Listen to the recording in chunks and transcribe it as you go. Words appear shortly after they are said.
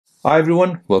Hi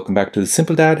everyone, welcome back to The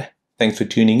Simple Dad. Thanks for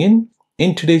tuning in.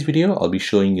 In today's video, I'll be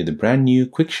showing you the brand new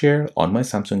quick share on my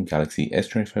Samsung Galaxy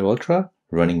S25 Ultra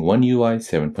running One UI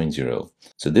 7.0.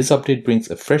 So this update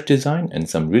brings a fresh design and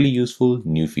some really useful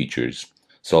new features.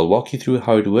 So I'll walk you through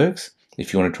how it works.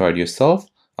 If you want to try it yourself,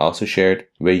 I'll also share it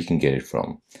where you can get it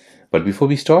from. But before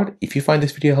we start, if you find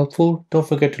this video helpful, don't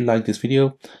forget to like this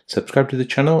video, subscribe to the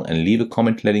channel, and leave a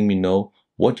comment letting me know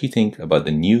what you think about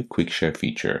the new quick share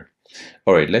feature.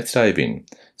 Alright, let's dive in.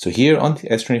 So here on the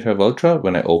S25 Ultra,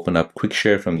 when I open up Quick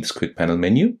Share from this quick panel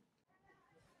menu,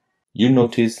 you'll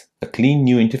notice a clean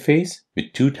new interface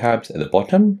with two tabs at the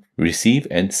bottom, Receive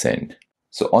and Send.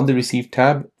 So on the Receive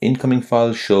tab, incoming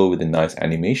files show with a nice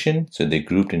animation, so they're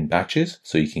grouped in batches,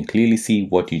 so you can clearly see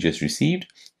what you just received,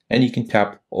 and you can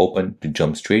tap Open to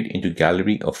jump straight into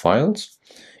Gallery of Files.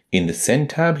 In the Send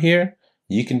tab here,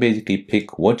 you can basically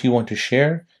pick what you want to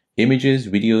share, images,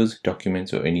 videos,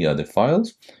 documents, or any other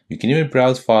files. You can even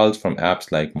browse files from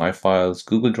apps like My Files,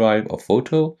 Google Drive, or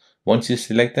Photo. Once you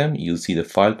select them, you'll see the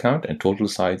file count and total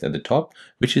size at the top,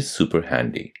 which is super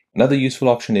handy. Another useful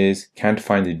option is Can't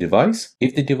Find the Device.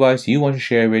 If the device you want to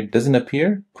share with doesn't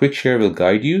appear, Quick Share will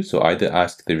guide you, so either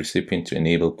ask the recipient to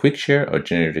enable Quick Share or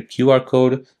generate a QR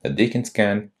code that they can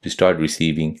scan to start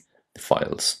receiving the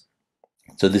files.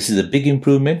 So this is a big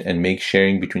improvement and makes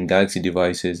sharing between Galaxy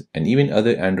devices and even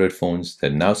other Android phones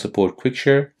that now support Quick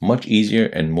Share much easier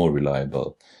and more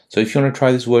reliable. So if you want to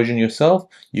try this version yourself,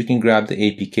 you can grab the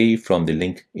APK from the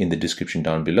link in the description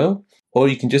down below, or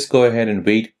you can just go ahead and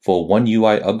wait for One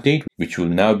UI update, which will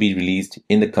now be released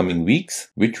in the coming weeks,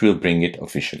 which will bring it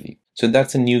officially. So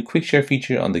that's a new Quick Share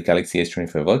feature on the Galaxy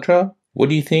S25 Ultra. What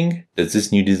do you think? Does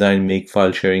this new design make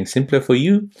file sharing simpler for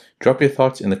you? Drop your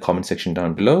thoughts in the comment section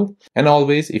down below. And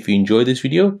always, if you enjoyed this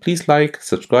video, please like,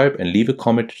 subscribe, and leave a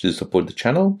comment to support the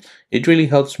channel. It really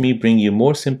helps me bring you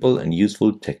more simple and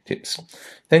useful tech tips.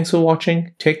 Thanks for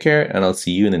watching, take care, and I'll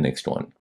see you in the next one.